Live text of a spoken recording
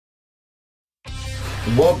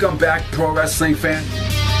Welcome back, pro wrestling fan.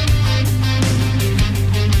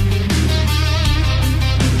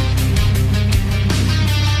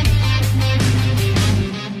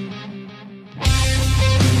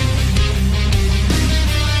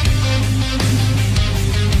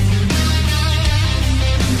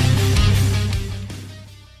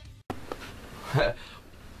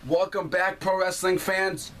 Welcome back, pro wrestling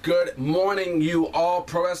fans. Good morning, you all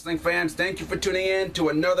pro wrestling fans. Thank you for tuning in to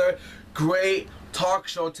another great talk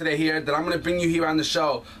show today here that I'm going to bring you here on the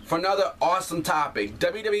show for another awesome topic.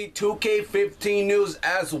 WWE 2K15 news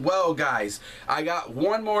as well, guys. I got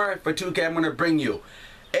one more for 2K I'm going to bring you.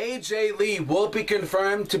 AJ Lee will be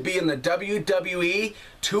confirmed to be in the WWE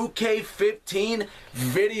 2K15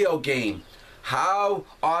 video game. How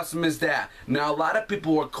awesome is that? Now, a lot of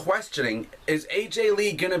people were questioning, is AJ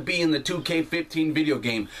Lee going to be in the 2K15 video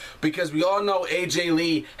game? Because we all know AJ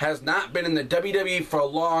Lee has not been in the WWE for a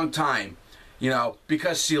long time. You know,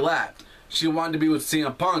 because she left. She wanted to be with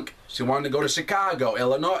CM Punk. She wanted to go to Chicago,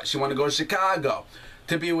 Illinois. She wanted to go to Chicago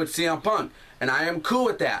to be with CM Punk. And I am cool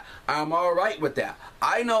with that. I'm alright with that.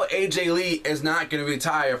 I know AJ Lee is not going to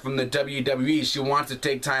retire from the WWE. She wants to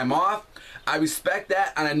take time off. I respect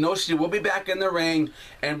that, and I know she will be back in the ring,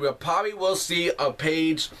 and we'll probably will see a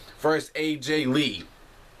Paige versus AJ Lee,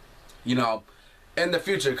 you know, in the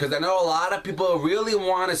future, because I know a lot of people really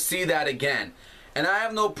want to see that again, and I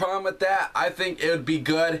have no problem with that. I think it would be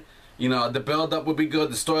good, you know, the build-up would be good,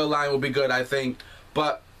 the storyline would be good, I think,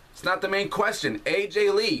 but it's not the main question.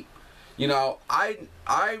 AJ Lee, you know, I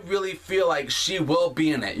really feel like she will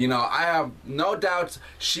be in it. You know, I have no doubts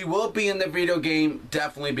she will be in the video game,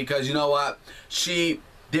 definitely, because you know what?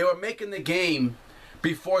 They were making the game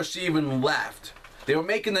before she even left. They were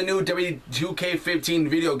making the new W2K15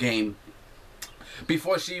 video game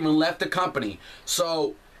before she even left the company.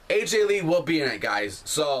 So AJ Lee will be in it, guys.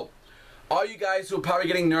 So all you guys who are probably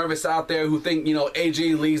getting nervous out there who think, you know,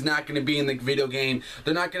 AJ Lee's not going to be in the video game,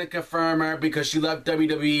 they're not going to confirm her because she left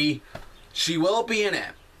WWE. She will be in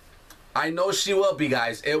it. I know she will be,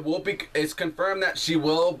 guys. It's confirmed that she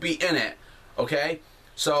will be in it. Okay?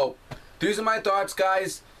 So, these are my thoughts,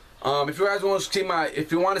 guys. If you guys want to see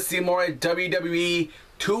if you want to see more WWE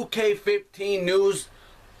 2K15 news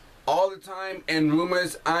all the time and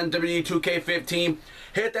rumors on WWE 2K15,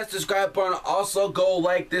 hit that subscribe button. Also, go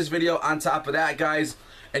like this video on top of that, guys.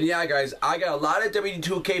 And yeah, guys, I got a lot of WWE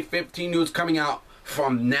 2K15 news coming out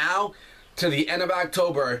from now to the end of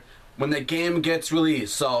October when the game gets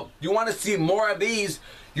released. So, if you want to see more of these,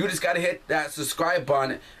 you just got to hit that subscribe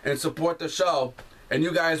button and support the show. And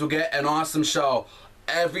you guys will get an awesome show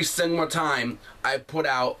every single time I put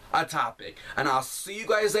out a topic. And I'll see you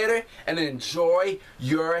guys later and enjoy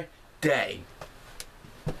your day.